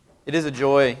It is a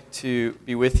joy to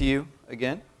be with you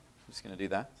again. I'm just going to do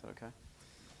that. Is that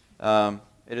okay?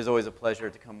 It is always a pleasure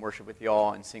to come worship with you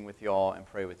all and sing with you all and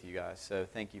pray with you guys. So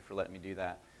thank you for letting me do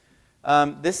that.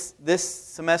 This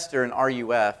semester in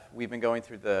RUF, we've been going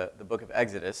through the book of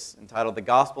Exodus, entitled The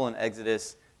Gospel in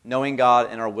Exodus, Knowing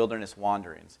God in Our Wilderness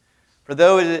Wanderings. For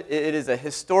though it is a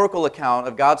historical account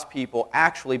of God's people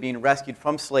actually being rescued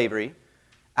from slavery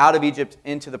out of Egypt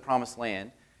into the Promised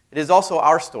Land, it is also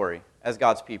our story as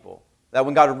God's people. That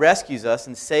when God rescues us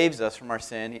and saves us from our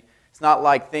sin, it's not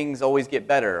like things always get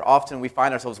better. Often we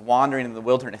find ourselves wandering in the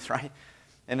wilderness, right?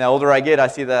 And the older I get, I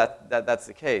see that's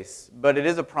the case. But it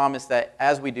is a promise that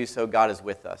as we do so, God is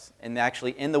with us. And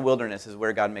actually in the wilderness is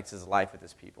where God makes his life with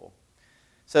his people.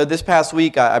 So this past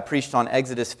week, I preached on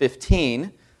Exodus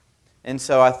 15. And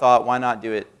so I thought, why not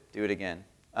do it again?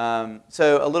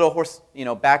 So a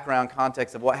little background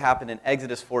context of what happened in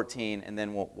Exodus 14, and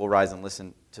then we'll rise and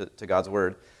listen to God's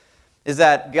word, is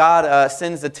that God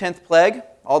sends the 10th plague.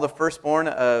 All the firstborn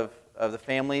of the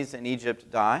families in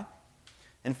Egypt die.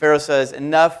 And Pharaoh says,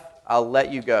 enough, I'll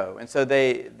let you go. And so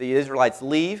the Israelites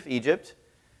leave Egypt.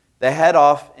 They head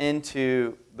off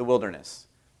into the wilderness.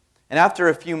 And after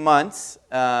a few months,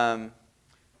 Pharaoh,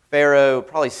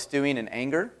 probably stewing in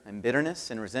anger and bitterness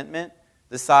and resentment,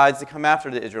 decides to come after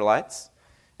the Israelites.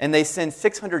 And they send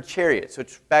 600 chariots,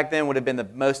 which back then would have been the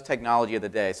most technology of the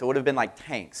day. So it would have been like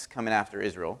tanks coming after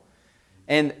Israel.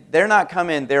 And they're not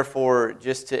coming, therefore,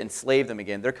 just to enslave them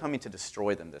again. They're coming to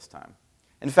destroy them this time.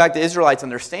 In fact, the Israelites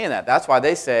understand that. That's why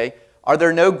they say, are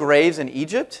there no graves in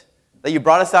Egypt? That you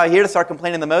brought us out here to start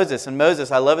complaining to Moses. And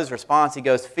Moses, I love his response. He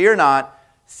goes, fear not,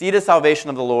 see the salvation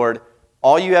of the Lord.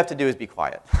 All you have to do is be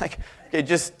quiet. Okay,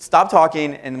 just stop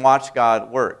talking and watch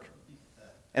God work.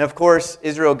 And of course,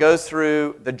 Israel goes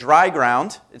through the dry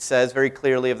ground, it says very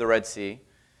clearly, of the Red Sea.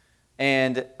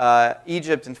 And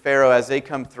Egypt and Pharaoh, as they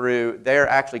come through,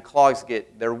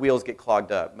 their wheels get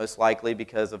clogged up, most likely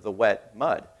because of the wet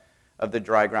mud of the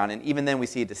dry ground. And even then we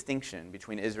see a distinction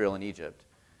between Israel and Egypt.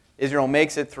 Israel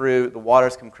makes it through, the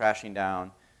waters come crashing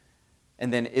down,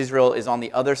 and then Israel is on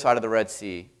the other side of the Red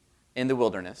Sea in the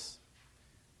wilderness,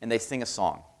 and they sing a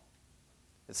song.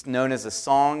 It's known as the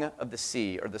Song of the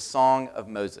Sea, or the Song of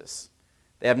Moses.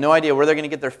 They have no idea where they're going to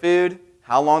get their food,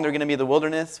 how long they're going to be in the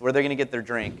wilderness, where they're going to get their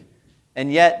drink.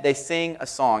 And yet they sing a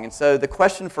song. And so the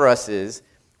question for us is,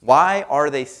 why are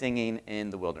they singing in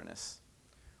the wilderness?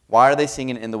 Why are they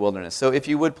singing in the wilderness? So if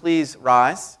you would please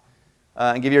rise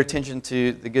and give your attention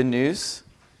to the good news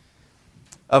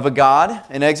of a God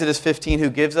in Exodus 15 who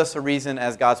gives us a reason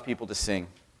as God's people to sing.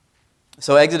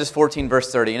 So Exodus 14,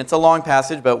 verse 30. And it's a long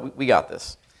passage, but we got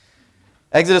this.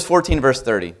 Exodus 14, verse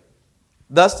 30.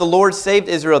 Thus the Lord saved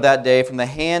Israel that day from the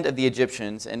hand of the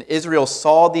Egyptians, and Israel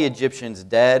saw the Egyptians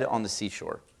dead on the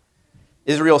seashore.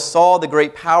 Israel saw the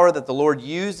great power that the Lord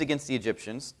used against the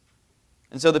Egyptians,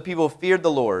 and so the people feared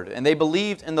the Lord, and they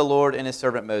believed in the Lord and his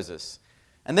servant Moses.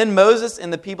 And then Moses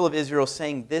and the people of Israel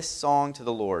sang this song to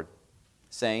the Lord,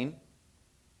 saying,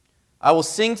 I will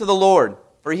sing to the Lord,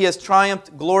 for he has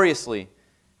triumphed gloriously.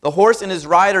 The horse and his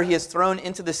rider he has thrown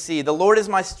into the sea. The Lord is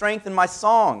my strength and my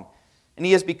song, and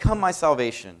he has become my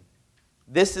salvation.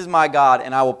 This is my God,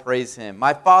 and I will praise him.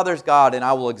 My father's God, and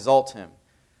I will exalt him.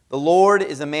 The Lord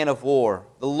is a man of war.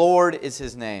 The Lord is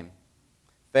his name.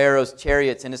 Pharaoh's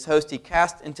chariots and his host he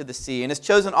cast into the sea, and his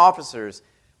chosen officers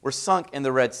were sunk in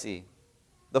the Red Sea.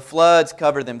 The floods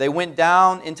covered them. They went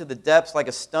down into the depths like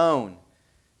a stone.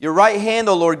 Your right hand,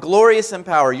 O Lord, glorious in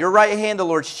power. Your right hand, O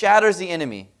Lord, shatters the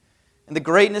enemy. In the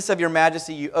greatness of your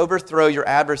majesty, you overthrow your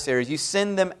adversaries. You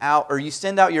send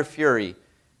out your fury,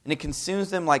 and it consumes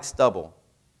them like stubble.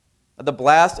 At the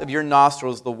blast of your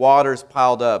nostrils, the waters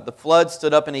piled up. The floods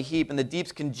stood up in a heap, and the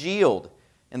deeps congealed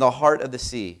in the heart of the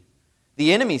sea.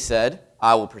 The enemy said,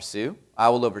 I will pursue, I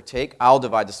will overtake, I will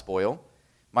divide the spoil.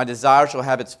 My desire shall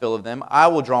have its fill of them. I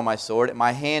will draw my sword, and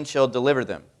my hand shall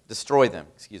destroy them.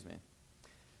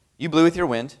 You blew with your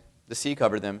wind, the sea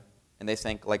covered them, and they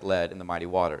sank like lead in the mighty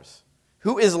waters.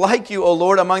 Who is like you, O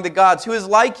Lord, among the gods? Who is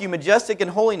like you, majestic in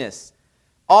holiness,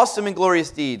 awesome in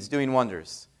glorious deeds, doing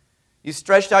wonders? You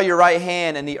stretched out your right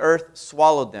hand, and the earth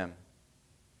swallowed them.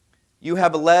 You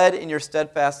have led in your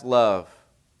steadfast love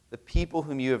the people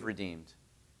whom you have redeemed.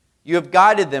 You have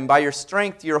guided them by your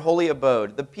strength to your holy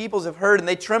abode. The peoples have heard, and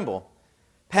they tremble.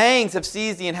 Pangs have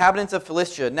seized the inhabitants of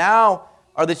Philistia. Now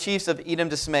are the chiefs of Edom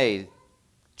dismayed.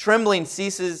 Trembling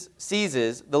seizes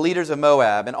the leaders of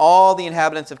Moab, and all the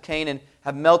inhabitants of Canaan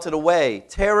have melted away.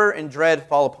 Terror and dread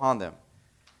fall upon them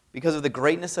because of the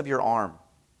greatness of your arm.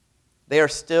 They are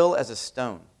still as a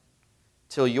stone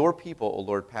till your people, O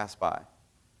Lord, pass by.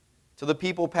 Till the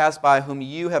people pass by whom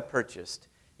you have purchased.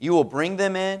 You will bring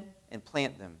them in and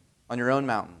plant them on your own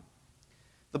mountain.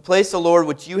 The place, O Lord,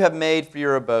 which you have made for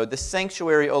your abode, the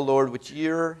sanctuary, O Lord, which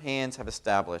your hands have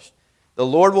established. The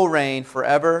Lord will reign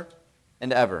forever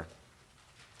and ever.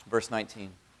 Verse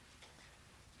 19.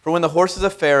 For when the horses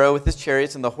of Pharaoh with his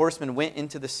chariots and the horsemen went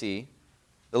into the sea,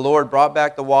 the Lord brought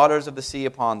back the waters of the sea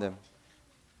upon them.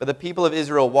 But the people of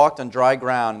Israel walked on dry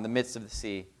ground in the midst of the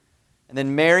sea. And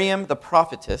then Miriam the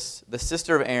prophetess, the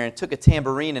sister of Aaron, took a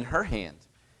tambourine in her hand.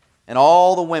 And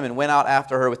all the women went out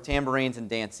after her with tambourines and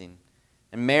dancing.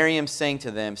 And Miriam sang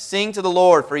to them, Sing to the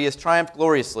Lord, for he has triumphed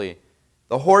gloriously.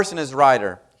 The horse and his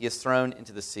rider he has thrown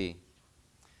into the sea.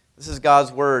 This is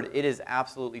God's word. It is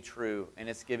absolutely true, and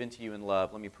it's given to you in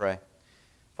love. Let me pray.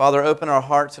 Father, open our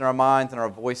hearts and our minds and our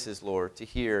voices, Lord, to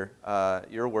hear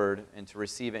your word and to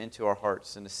receive it into our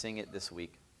hearts and to sing it this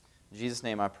week. In Jesus'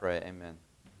 name I pray, amen.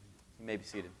 You may be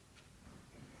seated.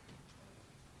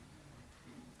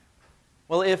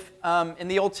 Well, if in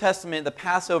the Old Testament the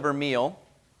Passover meal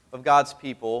of God's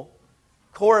people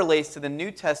correlates to the New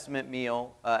Testament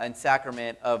meal and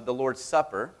sacrament of the Lord's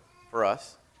Supper for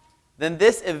us, then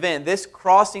this event, this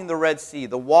crossing the Red Sea,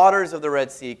 the waters of the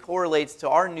Red Sea, correlates to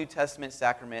our New Testament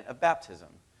sacrament of baptism,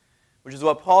 which is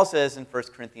what Paul says in 1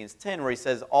 Corinthians 10, where he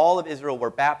says, all of Israel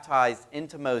were baptized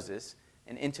into Moses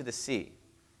and into the sea.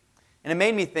 And it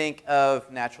made me think of,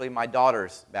 naturally, my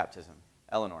daughter's baptism,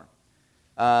 Eleanor.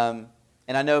 And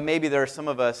I know maybe there are some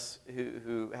of us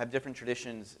who have different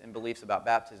traditions and beliefs about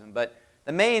baptism, but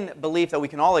the main belief that we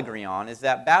can all agree on is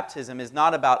that baptism is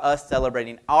not about us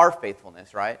celebrating our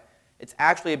faithfulness, right? It's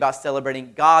actually about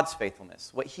celebrating God's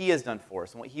faithfulness, what He has done for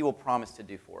us and what He will promise to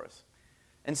do for us.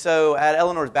 And so at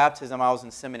Eleanor's baptism, I was in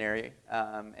seminary,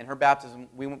 and her baptism,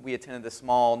 we attended this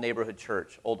small neighborhood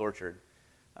church, Old Orchard,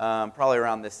 probably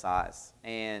around this size.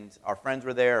 And our friends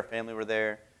were there, our family were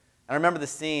there. And I remember the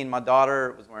scene. My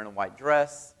daughter was wearing a white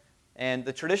dress, and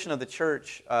the tradition of the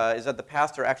church is that the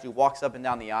pastor actually walks up and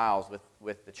down the aisles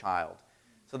with the child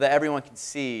so that everyone can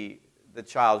see the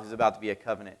child who's about to be a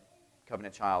covenant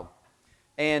child.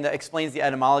 And explains the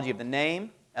etymology of the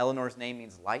name. Eleanor's name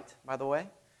means light, by the way.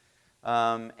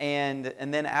 And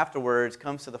then afterwards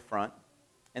comes to the front,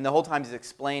 and the whole time he's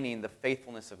explaining the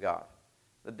faithfulness of God.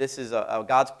 That this is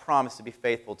God's promise to be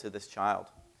faithful to this child.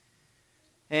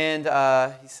 And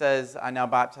he says, I now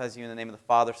baptize you in the name of the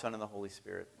Father, Son, and the Holy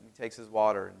Spirit. And he takes his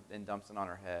water and dumps it on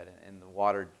her head, and the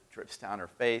water drips down her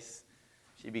face.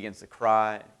 She begins to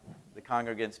cry. The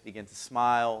congregants begin to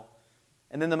smile.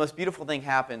 And then the most beautiful thing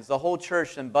happens. The whole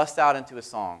church then busts out into a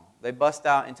song. They bust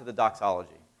out into the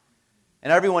doxology.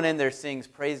 And everyone in there sings,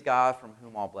 Praise God from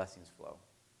whom all blessings flow.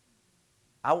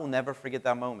 I will never forget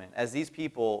that moment as these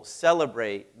people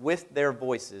celebrate with their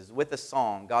voices, with a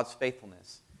song, God's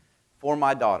faithfulness for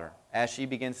my daughter as she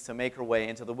begins to make her way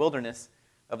into the wilderness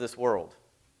of this world.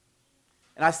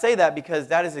 And I say that because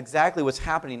that is exactly what's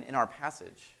happening in our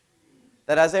passage.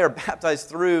 That as they are baptized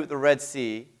through the Red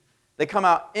Sea, they come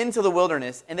out into the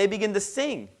wilderness and they begin to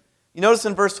sing. You notice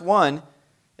in verse 1,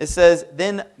 it says,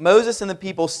 Then Moses and the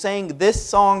people sang this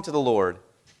song to the Lord,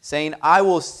 saying, I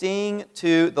will sing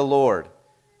to the Lord,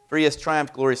 for he has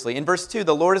triumphed gloriously. In verse 2,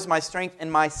 the Lord is my strength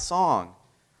and my song.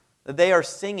 That they are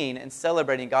singing and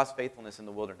celebrating God's faithfulness in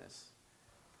the wilderness.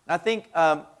 And I think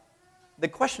the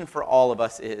question for all of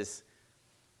us is,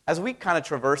 as we kind of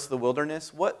traverse the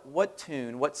wilderness, what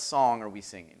tune, what song are we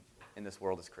singing in this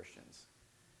world as Christians?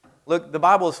 Look, the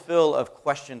Bible is full of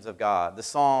questions of God. The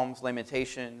Psalms,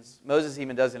 Lamentations. Moses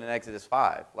even does it in Exodus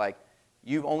 5. Like,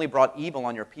 you've only brought evil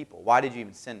on your people. Why did you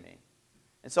even send me?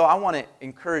 And so I want to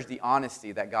encourage the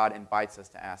honesty that God invites us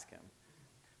to ask Him.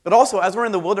 But also, as we're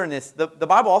in the wilderness, the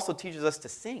Bible also teaches us to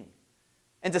sing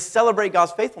and to celebrate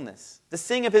God's faithfulness, to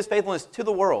sing of His faithfulness to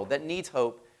the world that needs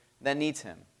hope, that needs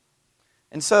Him.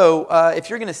 And so, if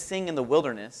you're going to sing in the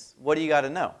wilderness, what do you got to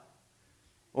know?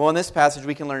 Well, in this passage,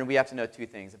 we can learn we have to know two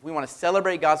things. If we want to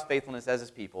celebrate God's faithfulness as His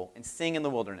people and sing in the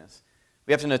wilderness,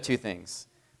 we have to know two things.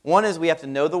 One is we have to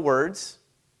know the words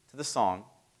to the song,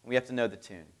 and we have to know the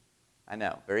tune. I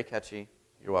know, very catchy.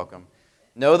 You're welcome.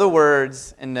 Know the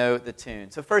words and know the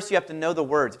tune. So first, you have to know the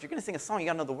words. If you're going to sing a song, you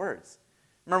got to know the words.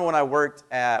 Remember when I worked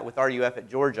with RUF at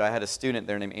Georgia, I had a student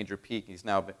there named Andrew Peak. He's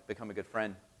now become a good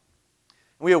friend.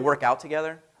 And we would work out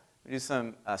together. We do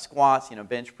some squats,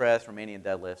 bench press, Romanian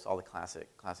deadlifts, all the classic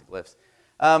lifts.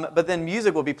 But then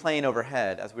music would be playing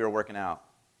overhead as we were working out.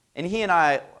 And he and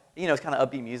I, it's kind of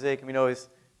upbeat music. And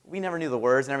we never knew the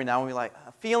words. And every now and then we'd be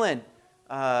like, feeling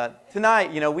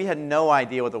tonight, we had no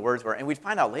idea what the words were. And we'd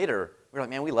find out later. We were like,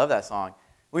 man, we love that song.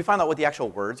 We found out what the actual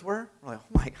words were. We're like,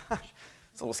 oh my gosh,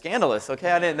 it's a little scandalous.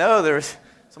 Okay, I didn't know there was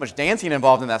so much dancing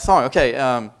involved in that song. Okay,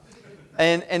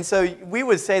 And so we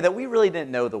would say that we really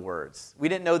didn't know the words. We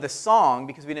didn't know the song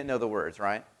because we didn't know the words,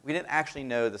 right? We didn't actually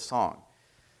know the song.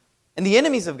 And the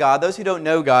enemies of God, those who don't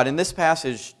know God, in this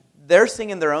passage, they're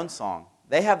singing their own song.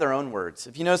 They have their own words.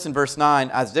 If you notice in verse 9,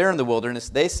 as they're in the wilderness,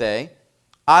 they say,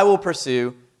 I will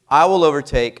pursue, I will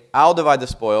overtake, I'll divide the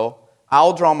spoil,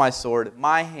 I'll draw my sword,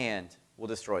 my hand will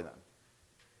destroy them.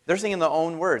 They're singing their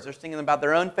own words. They're singing about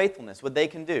their own faithfulness, what they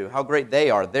can do, how great they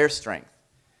are, their strength.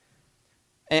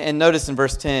 And notice in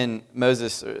verse 10,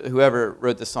 Moses, whoever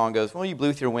wrote the song, goes, well, you blew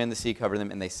with your wind, the sea covered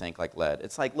them, and they sank like lead.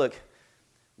 It's like, look,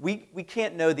 we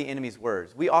can't know the enemy's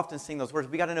words. We often sing those words.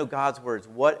 We got to know God's words,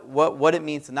 what it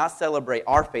means to not celebrate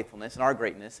our faithfulness and our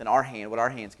greatness and our hand, what our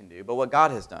hands can do, but what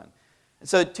God has done. And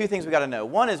so two things we got to know.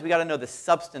 One is we got to know the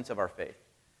substance of our faith.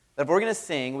 That if we're going to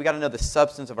sing, we got to know the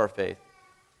substance of our faith.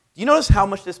 Do you notice how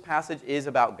much this passage is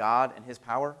about God and His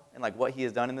power and like what He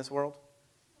has done in this world?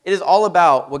 It is all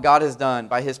about what God has done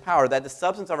by His power, that the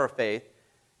substance of our faith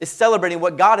is celebrating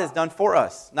what God has done for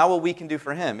us, not what we can do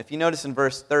for Him. If you notice in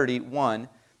verse 31,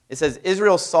 it says,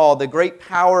 Israel saw the great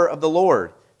power of the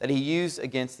Lord that He used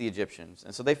against the Egyptians,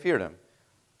 and so they feared Him.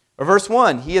 Or verse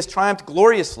 1, He has triumphed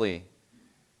gloriously.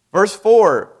 Verse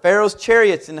 4, Pharaoh's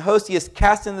chariots and host He has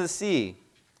cast into the sea.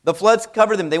 The floods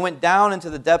covered them. They went down into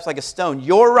the depths like a stone.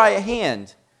 Your right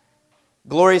hand,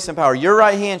 glorious in power, your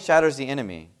right hand shatters the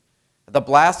enemy. At the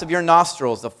blast of your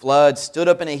nostrils, the flood stood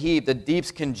up in a heap. The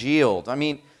deeps congealed.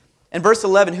 In verse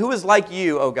 11, who is like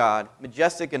you, O God,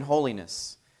 majestic in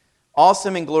holiness,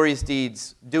 awesome in glorious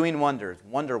deeds, doing wonders,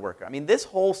 wonder worker. This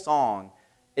whole song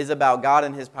is about God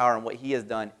and His power and what He has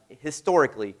done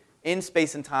historically in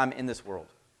space and time in this world.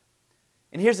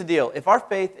 And here's the deal. If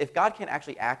God can't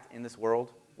actually act in this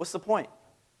world, what's the point?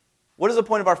 What is the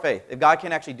point of our faith if God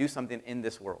can't actually do something in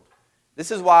this world?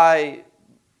 This is why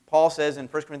Paul says in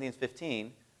 1 Corinthians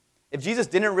 15, if Jesus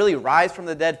didn't really rise from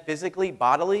the dead physically,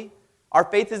 bodily, our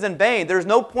faith is in vain. There's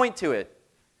no point to it.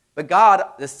 But God,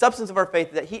 the substance of our faith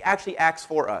is that He actually acts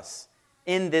for us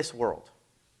in this world.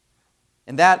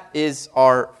 And that is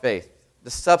our faith.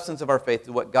 The substance of our faith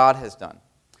is what God has done.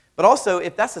 But also,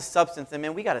 if that's the substance,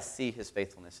 then we got to see His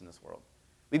faithfulness in this world.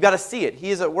 We've got to see it. He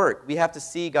is at work. We have to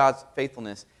see God's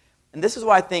faithfulness. And this is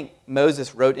why I think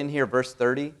Moses wrote in here, verse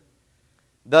 30,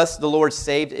 thus the Lord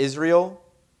saved Israel,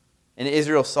 and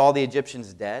Israel saw the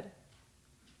Egyptians dead.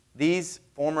 These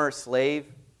former slave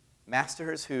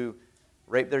masters who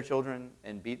raped their children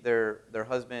and beat their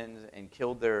husbands and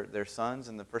killed their sons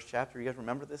in the first chapter, you guys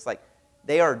remember this?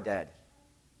 They are dead.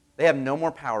 They have no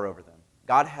more power over them.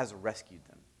 God has rescued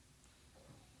them.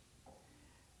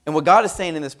 And what God is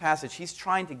saying in this passage, He's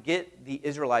trying to get the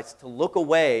Israelites to look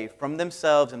away from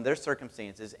themselves and their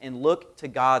circumstances and look to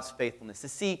God's faithfulness, to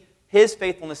see His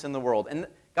faithfulness in the world. And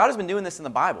God has been doing this in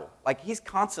the Bible. He's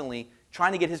constantly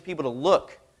trying to get His people to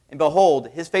look and behold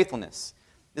His faithfulness.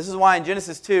 This is why in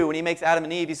Genesis 2, when He makes Adam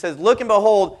and Eve, He says, look and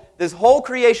behold this whole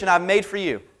creation I've made for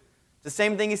you. It's the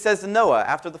same thing He says to Noah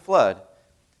after the flood.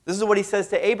 This is what He says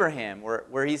to Abraham,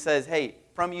 where He says, hey,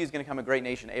 from you is going to come a great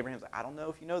nation. Abraham's like, I don't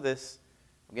know if you know this.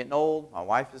 I'm getting old. My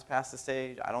wife is past the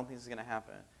stage. I don't think this is going to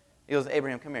happen. He goes,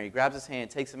 Abraham, come here. He grabs his hand,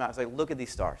 takes him out. He's like, look at these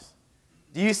stars.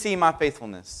 Do you see my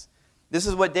faithfulness? This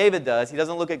is what David does. He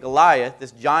doesn't look at Goliath,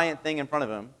 this giant thing in front of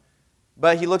him,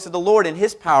 but he looks at the Lord and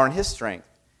His power and His strength.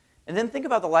 And then think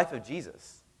about the life of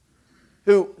Jesus,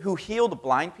 who healed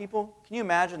blind people. Can you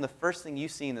imagine the first thing you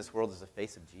see in this world is the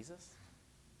face of Jesus?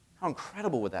 How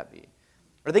incredible would that be?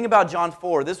 Or think about John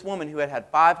 4, this woman who had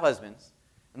 5 husbands,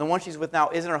 and the one she's with now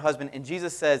isn't her husband, and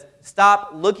Jesus says,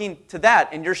 stop looking to that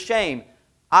and your shame.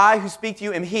 I who speak to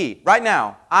you am He. Right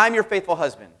now, I'm your faithful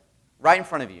husband, right in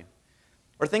front of you.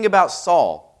 Or think about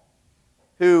Saul,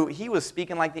 who he was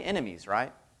speaking like the enemies,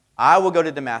 right? I will go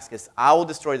to Damascus. I will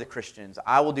destroy the Christians.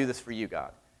 I will do this for you,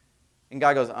 God. And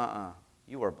God goes,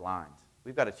 you are blind.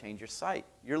 We've got to change your sight.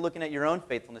 You're looking at your own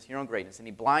faithfulness, your own greatness. And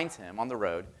He blinds him on the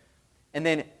road. And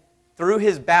then through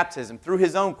his baptism, through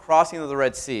his own crossing of the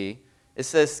Red Sea, it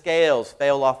says scales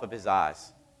fell off of his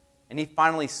eyes. And he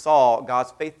finally saw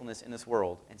God's faithfulness in this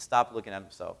world and stopped looking at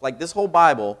himself. This whole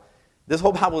Bible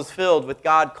is filled with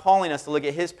God calling us to look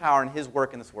at His power and His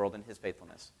work in this world and His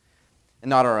faithfulness, and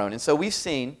not our own. And so we've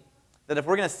seen that if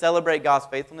we're going to celebrate God's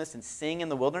faithfulness and sing in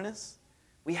the wilderness,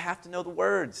 we have to know the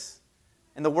words.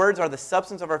 And the words are the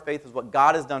substance of our faith, is what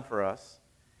God has done for us.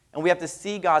 And we have to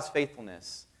see God's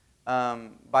faithfulness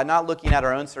by not looking at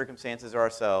our own circumstances or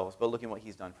ourselves, but looking at what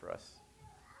He's done for us.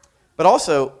 But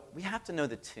also, we have to know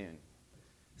the tune.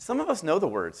 Some of us know the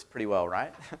words pretty well,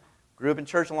 right? Grew up in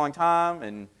church a long time,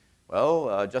 and,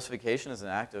 justification is an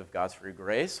act of God's free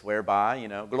grace, whereby,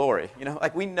 glory.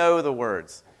 We know the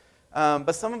words.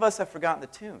 But some of us have forgotten the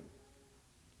tune.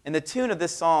 And the tune of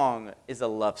this song is a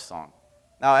love song.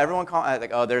 Now, everyone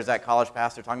there's that college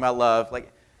pastor talking about love.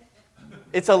 Like,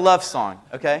 it's a love song,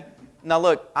 okay? Now,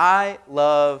 look, I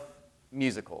love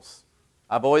musicals.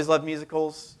 I've always loved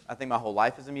musicals. I think my whole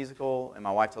life is a musical, and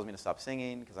my wife tells me to stop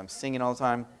singing because I'm singing all the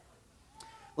time.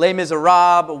 Les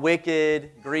Miserables,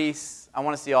 Wicked, Grease. I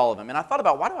want to see all of them. And I thought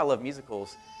about, why do I love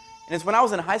musicals? And it's when I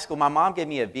was in high school, my mom gave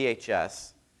me a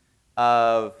VHS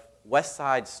of West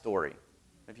Side Story.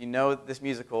 If you know this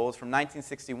musical, it's from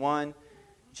 1961.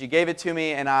 She gave it to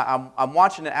me, and I'm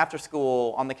watching it after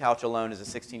school on the couch alone as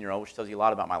a 16-year-old, which tells you a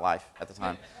lot about my life at the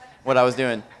time, what I was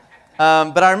doing.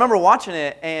 But I remember watching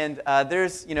it, and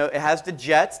it has the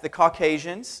Jets, the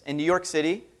Caucasians in New York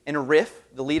City, and Riff,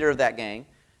 the leader of that gang.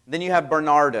 Then you have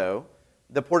Bernardo,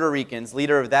 the Puerto Ricans,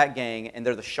 leader of that gang, and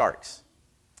they're the Sharks.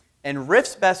 And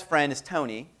Riff's best friend is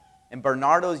Tony, and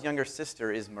Bernardo's younger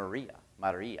sister is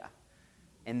Maria.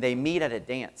 And they meet at a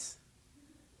dance.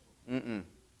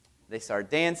 They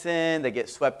start dancing, they get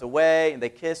swept away, and they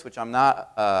kiss, which I'm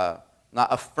not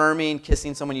affirming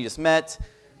kissing someone you just met,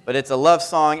 but it's a love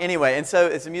song. Anyway, and so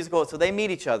it's a musical. So they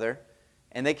meet each other,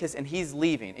 and they kiss, and he's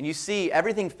leaving. And you see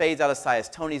everything fades out of sight as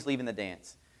Tony's leaving the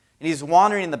dance. And he's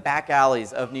wandering in the back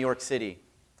alleys of New York City.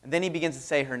 And then he begins to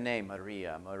say her name,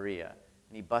 Maria, Maria.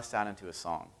 And he busts out into a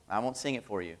song. I won't sing it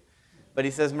for you. But he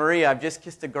says, Maria, I've just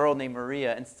kissed a girl named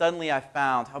Maria, and suddenly I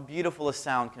found how beautiful a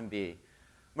sound can be.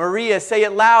 Maria, say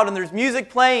it loud, and there's music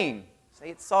playing. Say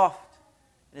it soft,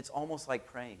 and it's almost like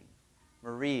praying.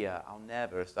 Maria, I'll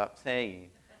never stop saying.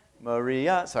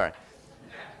 Maria, sorry.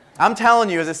 I'm telling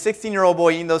you, as a 16-year-old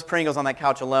boy eating those Pringles on that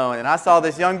couch alone, and I saw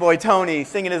this young boy, Tony,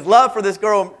 singing his love for this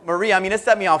girl, Maria, it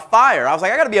set me on fire. I was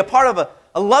like, I got to be a part of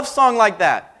a love song like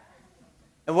that.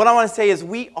 And what I want to say is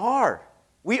we are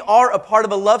a part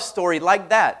of a love story like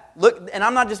that. Look, and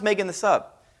I'm not just making this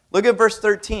up. Look at verse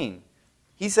 13.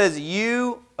 He says,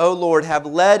 you, O Lord, have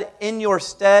led in your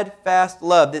steadfast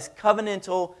love, this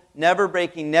covenantal, never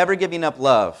breaking, never giving up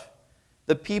love,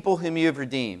 the people whom you have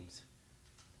redeemed.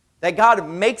 That God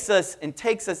makes us and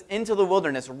takes us into the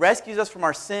wilderness, rescues us from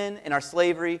our sin and our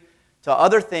slavery to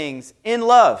other things in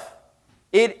love.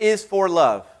 It is for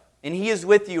love. And He is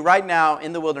with you right now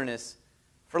in the wilderness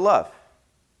for love.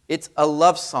 It's a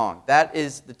love song. That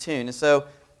is the tune. And so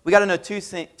we got to know two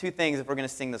things if we're going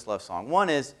to sing this love song. One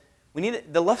is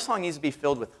the love song needs to be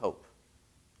filled with hope.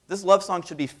 This love song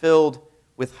should be filled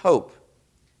with hope.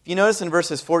 If you notice in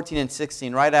verses 14 and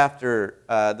 16, right after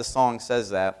the song says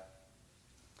that,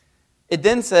 it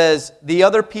then says, the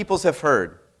other peoples have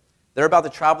heard. They're about to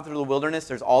travel through the wilderness.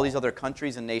 There's all these other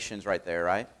countries and nations right there,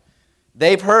 right?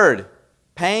 They've heard.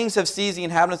 Pangs have seized the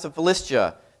inhabitants of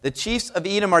Philistia. The chiefs of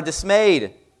Edom are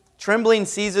dismayed. Trembling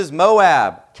seizes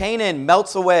Moab. Canaan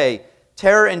melts away.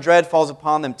 Terror and dread falls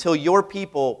upon them till your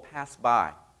people pass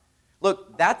by.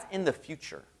 Look, that's in the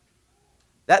future.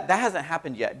 That hasn't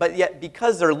happened yet. But yet,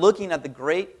 because they're looking at the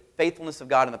great faithfulness of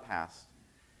God in the past,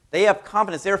 they have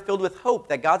confidence. They're filled with hope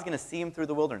that God's going to see them through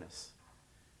the wilderness.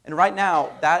 And right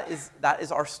now, that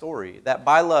is our story. That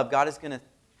by love, God is going to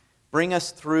bring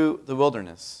us through the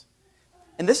wilderness.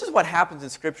 And this is what happens in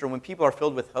Scripture when people are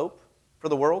filled with hope for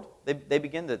the world. They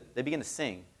begin to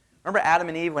sing. Remember Adam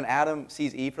and Eve, when Adam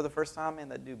sees Eve for the first time? Man,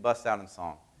 that dude busts out in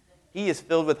song. He is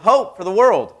filled with hope for the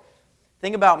world.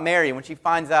 Think about Mary when she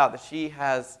finds out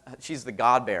that she's the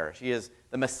God-bearer. She is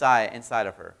the Messiah inside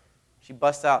of her. She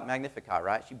busts out Magnificat,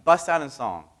 right? She busts out in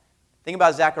song. Think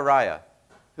about Zechariah,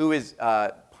 who is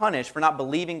punished for not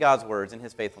believing God's words and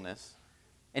His faithfulness.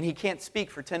 And he can't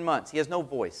speak for 10 months. He has no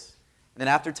voice. And then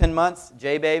after 10 months,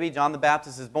 J-Baby, John the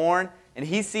Baptist, is born, and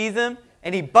he sees him,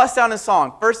 and he busts out in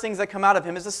song. First things that come out of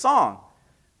him is a song.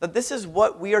 But this is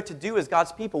what we are to do as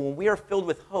God's people. When we are filled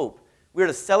with hope, we are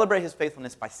to celebrate His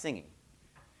faithfulness by singing.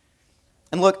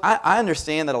 And look, I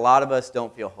understand that a lot of us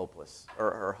don't feel hopeless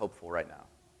or hopeful right now.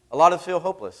 A lot of us feel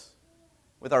hopeless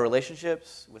with our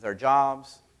relationships, with our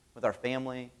jobs, with our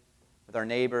family, with our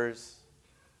neighbors.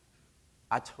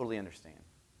 I totally understand.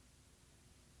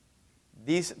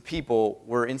 These people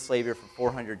were in slavery for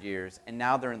 400 years, and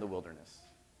now they're in the wilderness.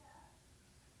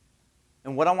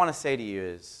 And what I want to say to you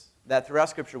is that throughout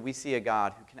Scripture, we see a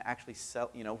God who can actually,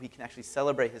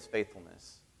 celebrate His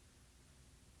faithfulness.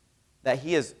 That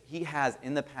He has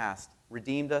in the past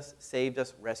redeemed us, saved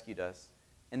us, rescued us.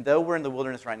 And though we're in the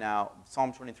wilderness right now,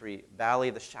 Psalm 23, valley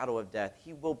of the shadow of death,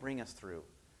 He will bring us through.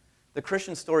 The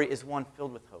Christian story is one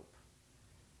filled with hope.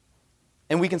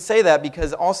 And we can say that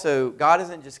because also God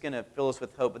isn't just going to fill us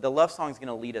with hope, but the love song is going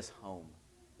to lead us home.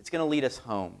 It's going to lead us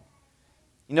home.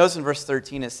 You notice in verse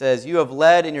 13 it says, you have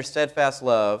led in your steadfast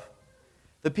love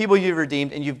the people you've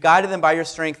redeemed, and you've guided them by your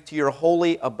strength to your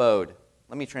holy abode.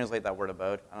 Let me translate that word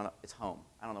abode. I don't know. It's home.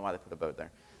 I don't know why they put a boat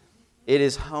there. It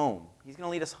is home. He's going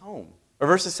to lead us home. Or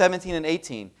verses 17 and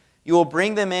 18. You will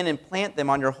bring them in and plant them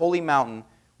on your holy mountain,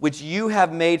 which you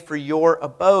have made for your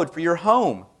abode, for your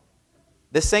home.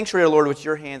 This sanctuary, Lord, which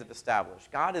your hands have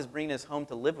established. God is bringing us home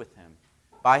to live with him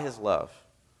by his love.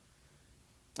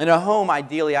 In a home,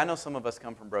 ideally, I know some of us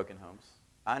come from broken homes.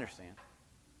 I understand.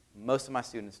 Most of my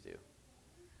students do.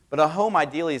 But a home,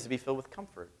 ideally, is to be filled with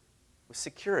comfort, with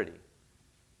security.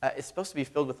 It's supposed to be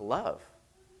filled with love.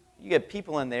 You get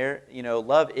people in there,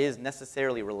 love is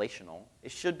necessarily relational.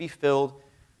 It should be filled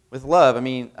with love. I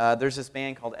mean, there's this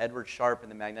band called Edward Sharpe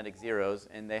and the Magnetic Zeros,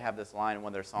 and they have this line in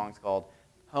one of their songs called,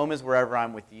 "Home is wherever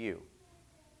I'm with you."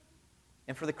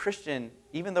 And for the Christian,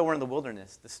 even though we're in the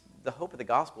wilderness, the hope of the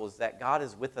gospel is that God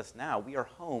is with us now. We are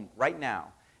home right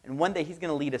now. And one day he's going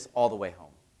to lead us all the way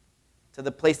home to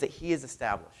the place that he has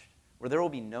established, where there will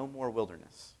be no more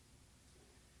wilderness.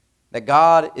 That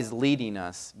God is leading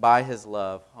us by his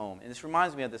love home. And this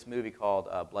reminds me of this movie called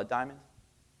Blood Diamond.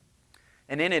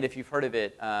 And in it, if you've heard of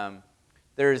it,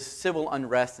 there's civil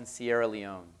unrest in Sierra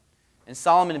Leone. And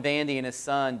Solomon Vandy and his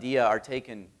son, Dia, are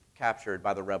captured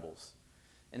by the rebels.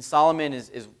 And Solomon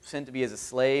is sent to be as a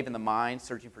slave in the mine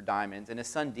searching for diamonds. And his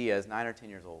son, Dia, is 9 or 10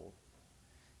 years old,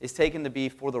 is taken to be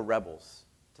for the rebels,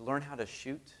 to learn how to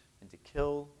shoot and to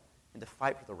kill and to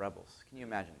fight for the rebels. Can you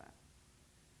imagine that?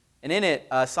 And in it,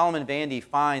 Solomon Vandy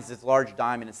finds this large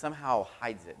diamond and somehow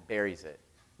hides it, buries it.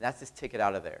 And that's his ticket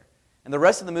out of there. And the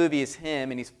rest of the movie is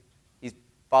him, and he's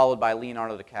followed by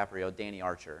Leonardo DiCaprio, Danny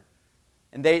Archer.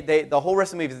 And the whole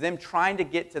rest of the movie is them trying to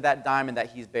get to that diamond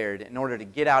that he's buried in order to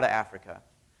get out of Africa.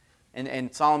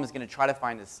 And Solomon's going to try to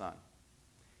find his son.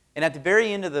 And at the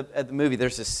very end of the movie,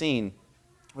 there's this scene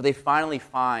where they finally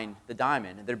find the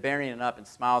diamond, and they're burying it up, and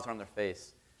smiles are on their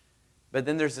face. But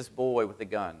then there's this boy with a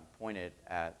gun pointed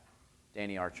at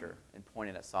Danny Archer and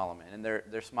pointed at Solomon, and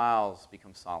their smiles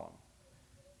become solemn.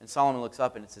 And Solomon looks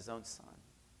up, and it's his own son,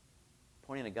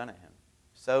 pointing a gun at him.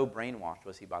 So brainwashed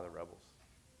was he by the rebels.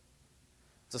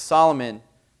 So Solomon,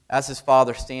 as his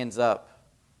father stands up,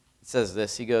 says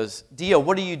this. He goes, "Dia,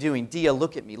 what are you doing? Dia,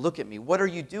 look at me, look at me. What are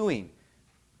you doing?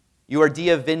 You are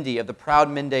Dia Vindi of the proud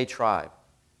Mende tribe.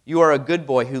 You are a good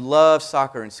boy who loves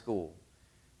soccer in school.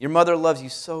 Your mother loves you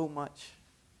so much.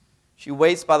 She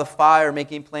waits by the fire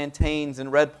making plantains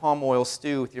and red palm oil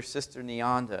stew with your sister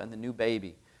Nyanda and the new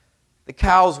baby. The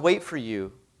cows wait for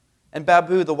you, and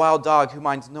Babu, the wild dog who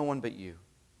minds no one but you.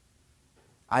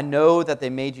 I know that they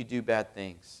made you do bad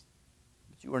things,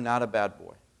 but you are not a bad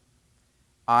boy.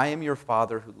 I am your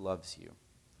father who loves you,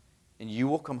 and you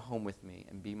will come home with me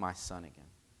and be my son again."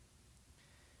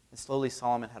 And slowly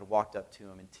Solomon had walked up to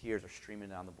him, and tears are streaming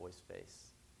down the boy's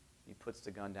face. He puts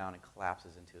the gun down and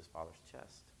collapses into his father's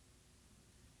chest.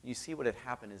 And you see what had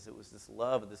happened is it was this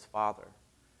love of this father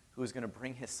who was going to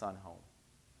bring his son home.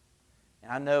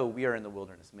 And I know we are in the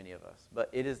wilderness, many of us, but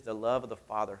it is the love of the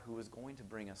Father who is going to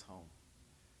bring us home.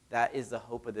 That is the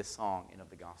hope of this song and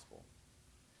of the gospel.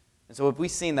 And so if we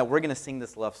sing that, we're going to sing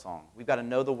this love song. We've got to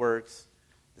know the words.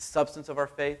 The substance of our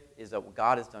faith is that what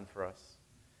God has done for us.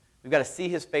 We've got to see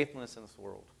his faithfulness in this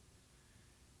world.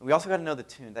 And we also got to know the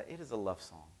tune, that it is a love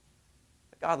song.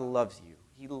 That God loves you.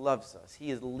 He loves us.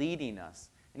 He is leading us.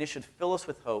 And it should fill us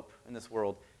with hope in this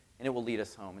world, and it will lead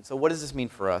us home. And so what does this mean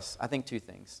for us? I think two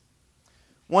things.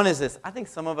 One is this. I think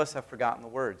some of us have forgotten the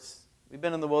words. We've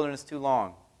been in the wilderness too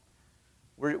long.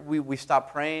 We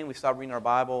stopped praying, we stopped reading our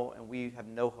Bible, and we have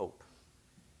no hope.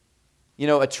 You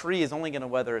know, a tree is only going to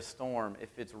weather a storm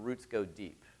if its roots go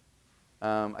deep.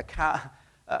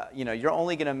 You're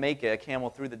only going to make a camel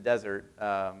through the desert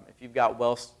if you've got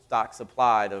well-stocked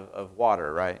supplied of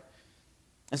water, right?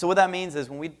 And so what that means is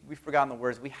when we've forgotten the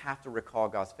words, we have to recall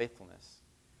God's faithfulness.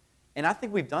 And I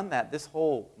think we've done that this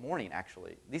whole morning,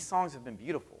 actually. These songs have been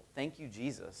beautiful. Thank you,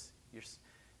 Jesus.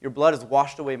 Your blood has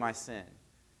washed away my sin.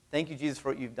 Thank you, Jesus, for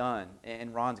what you've done.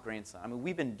 And Ron's grandson. I mean,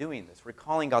 we've been doing this,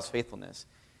 recalling God's faithfulness.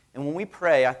 And when we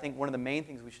pray, I think one of the main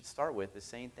things we should start with is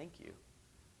saying thank you.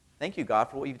 Thank you, God,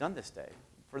 for what you've done this day,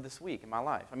 for this week in my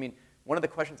life. I mean, one of the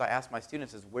questions I ask my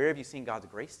students is, where have you seen God's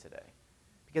grace today?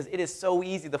 Because it is so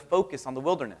easy to focus on the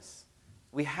wilderness.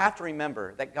 We have to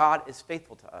remember that God is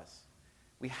faithful to us.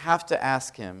 We have to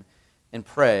ask him and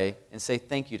pray and say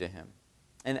thank you to him.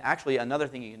 And actually, another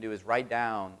thing you can do is write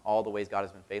down all the ways God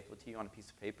has been faithful to you on a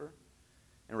piece of paper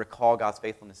and recall God's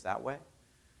faithfulness that way.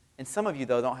 And some of you,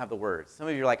 though, don't have the words. Some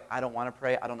of you are like, I don't want to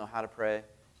pray. I don't know how to pray.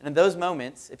 And in those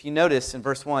moments, if you notice in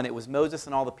verse 1, it was Moses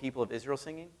and all the people of Israel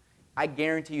singing. I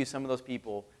guarantee you some of those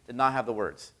people did not have the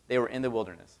words. They were in the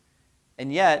wilderness.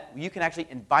 And yet, you can actually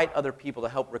invite other people to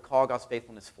help recall God's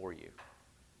faithfulness for you.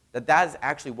 That is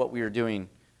actually what we are doing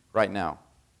right now.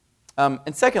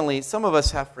 And secondly, some of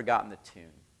us have forgotten the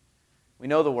tune. We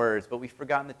know the words, but we've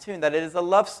forgotten the tune, that it is a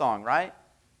love song, right?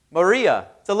 Maria,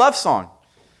 it's a love song.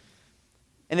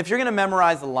 And if you're going to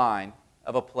memorize the line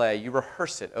of a play, you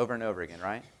rehearse it over and over again,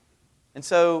 right? And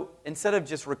so instead of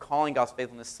just recalling God's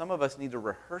faithfulness, some of us need to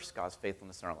rehearse God's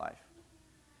faithfulness in our life.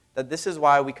 That this is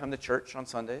why we come to church on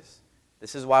Sundays.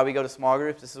 This is why we go to small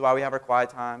groups. This is why we have our quiet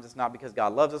times. It's not because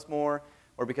God loves us more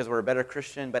or because we're a better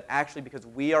Christian, but actually because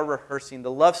we are rehearsing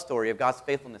the love story of God's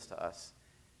faithfulness to us.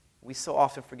 We so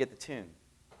often forget the tune.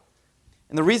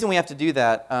 And the reason we have to do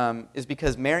that is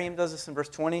because Miriam does this in verse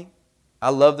 20. I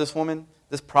love this woman,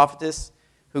 this prophetess,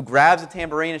 who grabs a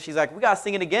tambourine and she's like, we got to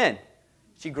sing it again.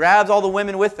 She grabs all the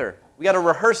women with her. We got to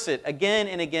rehearse it again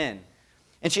and again.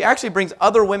 And she actually brings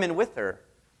other women with her.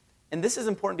 And this is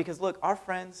important because, look, our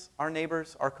friends, our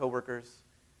neighbors, our coworkers,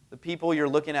 the people you're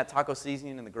looking at taco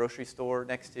seasoning in the grocery store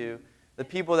next to, the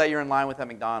people that you're in line with at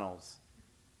McDonald's,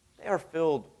 they are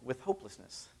filled with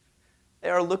hopelessness. They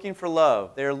are looking for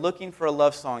love. They are looking for a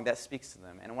love song that speaks to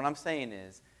them. And what I'm saying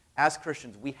is, as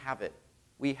Christians, we have it.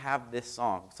 We have this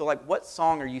song. So, what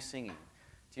song are you singing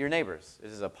to your neighbors?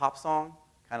 Is it a pop song,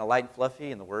 kind of light and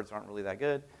fluffy, and the words aren't really that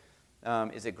good?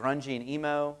 Is it grungy and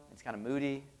emo? It's kind of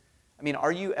moody. I mean,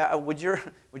 would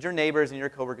your neighbors and your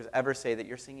coworkers ever say that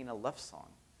you're singing a love song,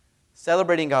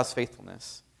 celebrating God's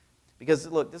faithfulness? Because,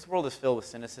 look, this world is filled with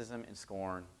cynicism and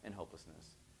scorn and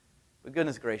hopelessness. But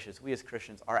goodness gracious, we as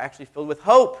Christians are actually filled with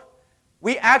hope.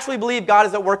 We actually believe God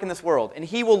is at work in this world, and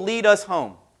He will lead us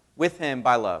home with Him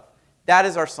by love. That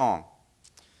is our song.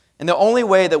 And the only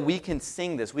way that we can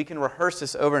sing this, we can rehearse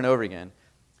this over and over again,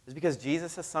 is because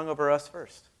Jesus has sung over us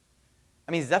first.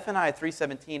 I mean, Zephaniah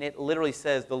 3:17, it literally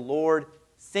says, the Lord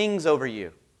sings over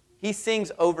you. He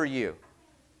sings over you.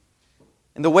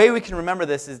 And the way we can remember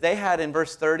this is they had in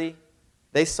verse 30,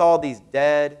 they saw these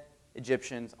dead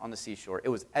Egyptians on the seashore. It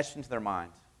was etched into their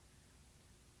mind.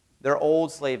 They're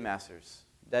old slave masters,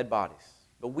 dead bodies.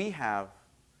 But we have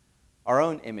our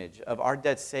own image of our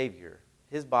dead Savior,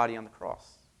 His body on the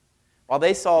cross. While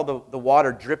they saw the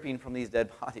water dripping from these dead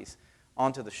bodies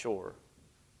onto the shore,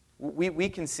 we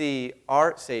can see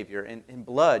our Savior in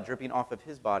blood dripping off of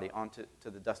His body onto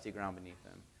the dusty ground beneath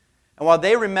them. And while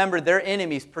they remembered their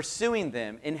enemies pursuing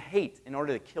them in hate in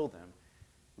order to kill them,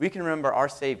 we can remember our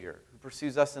Savior who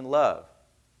pursues us in love,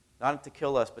 not to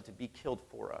kill us, but to be killed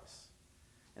for us.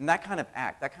 And that kind of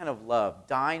act, that kind of love,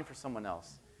 dying for someone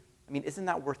else, I mean, isn't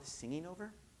that worth singing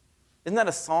over? Isn't that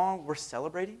a song worth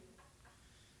celebrating?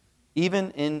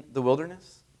 Even in the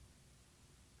wilderness?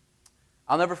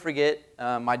 I'll never forget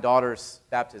my daughter's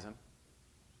baptism.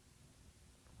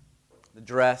 The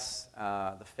dress,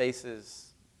 the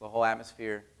faces, the whole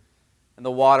atmosphere, and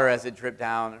the water as it dripped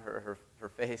down her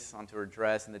face onto her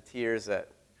dress, and the tears that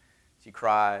she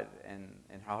cried,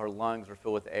 and how her lungs were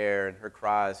filled with air, and her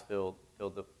cries filled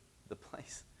the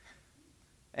place.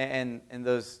 And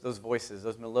those voices,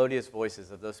 those melodious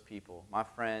voices of those people, my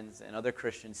friends and other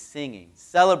Christians singing,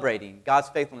 celebrating God's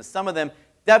faithfulness. Some of them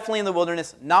definitely in the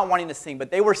wilderness, not wanting to sing,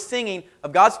 but they were singing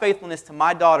of God's faithfulness to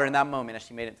my daughter in that moment as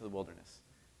she made it into the wilderness.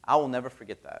 I will never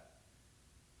forget that.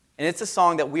 And it's a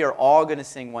song that we are all going to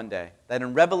sing one day, that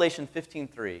in Revelation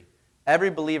 15:3, every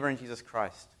believer in Jesus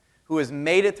Christ who has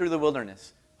made it through the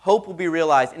wilderness, hope will be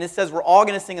realized. And it says we're all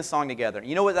going to sing a song together.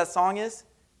 You know what that song is?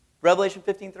 Revelation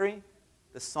 15:3?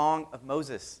 The song of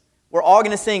Moses. We're all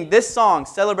going to sing this song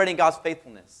celebrating God's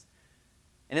faithfulness.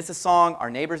 And it's a song our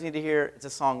neighbors need to hear. It's a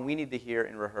song we need to hear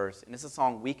and rehearse. And it's a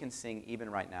song we can sing even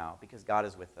right now because God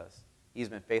is with us. He's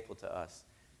been faithful to us,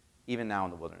 even now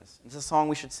in the wilderness. It's a song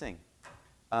we should sing.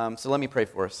 So let me pray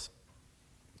for us.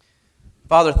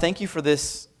 Father, thank you for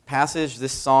this passage,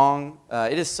 this song.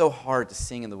 It is so hard to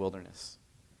sing in the wilderness.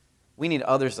 We need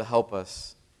others to help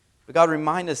us. But God,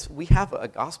 remind us we have a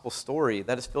gospel story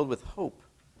that is filled with hope.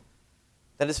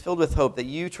 That is filled with hope that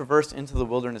you traversed into the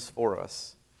wilderness for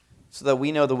us, so that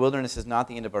we know the wilderness is not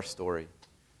the end of our story.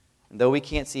 And though we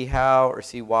can't see how or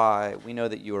see why, we know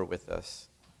that you are with us.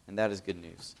 And that is good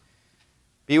news.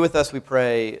 Be with us, we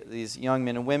pray, these young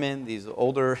men and women, these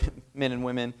older men and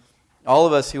women, all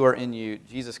of us who are in you.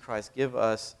 Jesus Christ, give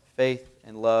us faith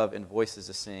and love and voices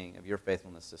to sing of your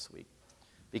faithfulness this week,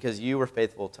 because you were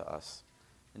faithful to us.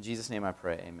 In Jesus' name I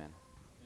pray, amen.